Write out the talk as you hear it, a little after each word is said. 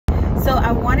So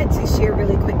I wanted to share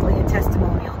really quickly a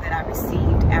testimonial that I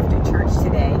received after church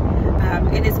today.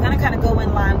 And it's going to kind of go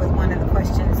in line with one of the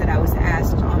questions that I was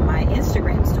asked on my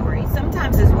Instagram story.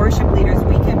 Sometimes as worship leaders,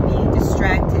 we can be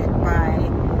distracted by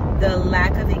the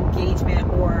lack of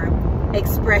engagement or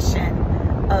expression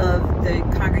of the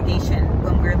congregation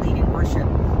when we're leading worship.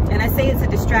 And I say it's a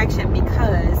distraction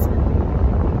because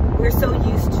we're so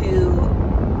used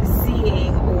to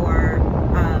seeing or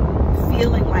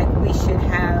feeling like we should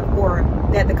have, or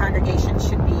that the congregation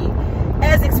should be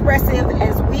as expressive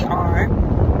as we are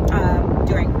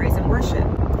during praise and worship.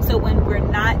 So when we're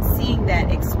not seeing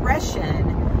that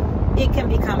expression, it can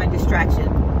become a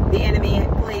distraction. The enemy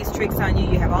plays tricks on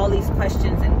you. You have all these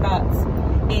questions and thoughts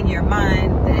in your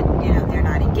mind that, you know, they're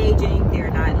not engaging, they're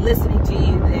not listening to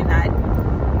you,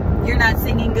 you're not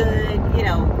singing good, you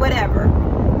know, whatever.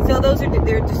 So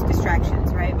they're just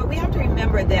distractions, right? But we have to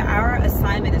remember that our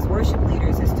assignment as worship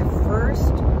leaders is to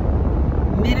first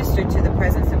minister to the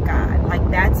presence of God. Like,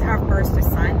 that's our first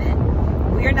assignment.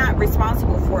 We're not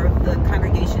responsible for the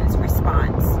congregation's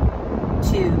response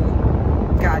to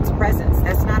God's presence.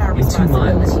 That's not our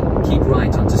responsibility. In 2 miles, keep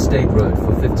right onto State Road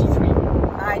for 53.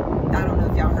 I don't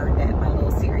know if y'all heard that, my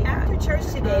little series. After church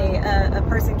today, a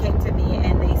person came to me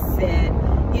and they said,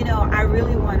 you know, I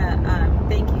really want to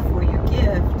thank you for your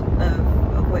gift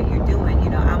of what you're doing. You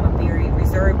know, I'm a very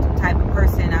reserved type of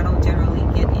person. I don't generally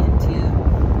get into,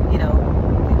 you know,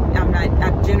 I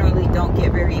generally don't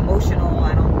get very emotional.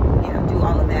 I don't, you know, do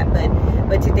all of that.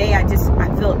 But today I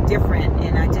felt different,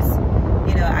 and I just,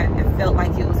 you know, I felt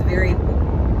like it was very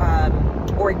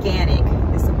organic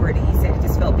is the word he said. It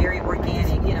just felt very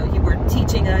organic. You know, you were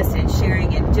teaching us and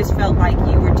sharing, and just felt like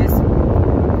you were just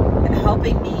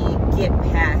helping me get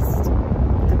past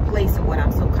the place of what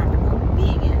I'm so comfortable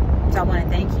being in. So I want to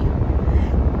thank you.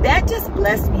 That just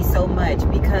blessed me so much,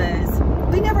 because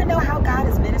we never know how God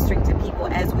is ministering to people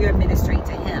as we are ministering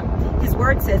to Him. His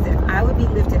word says that if I would be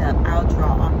lifted up, I'll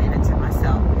draw all men unto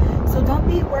myself. So don't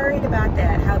be worried about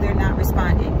that, how they're not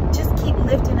responding. Just keep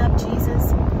lifting up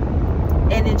Jesus,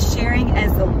 and in sharing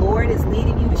as the Lord is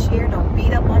leading you to share. Don't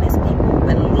beat up on His people,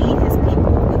 but lead His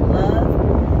people with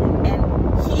love,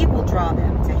 and He will draw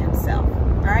them to Himself.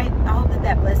 All right? I hope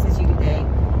that blesses you today,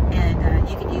 and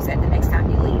you can use that the next time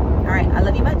you lead. All right? I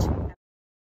love you much.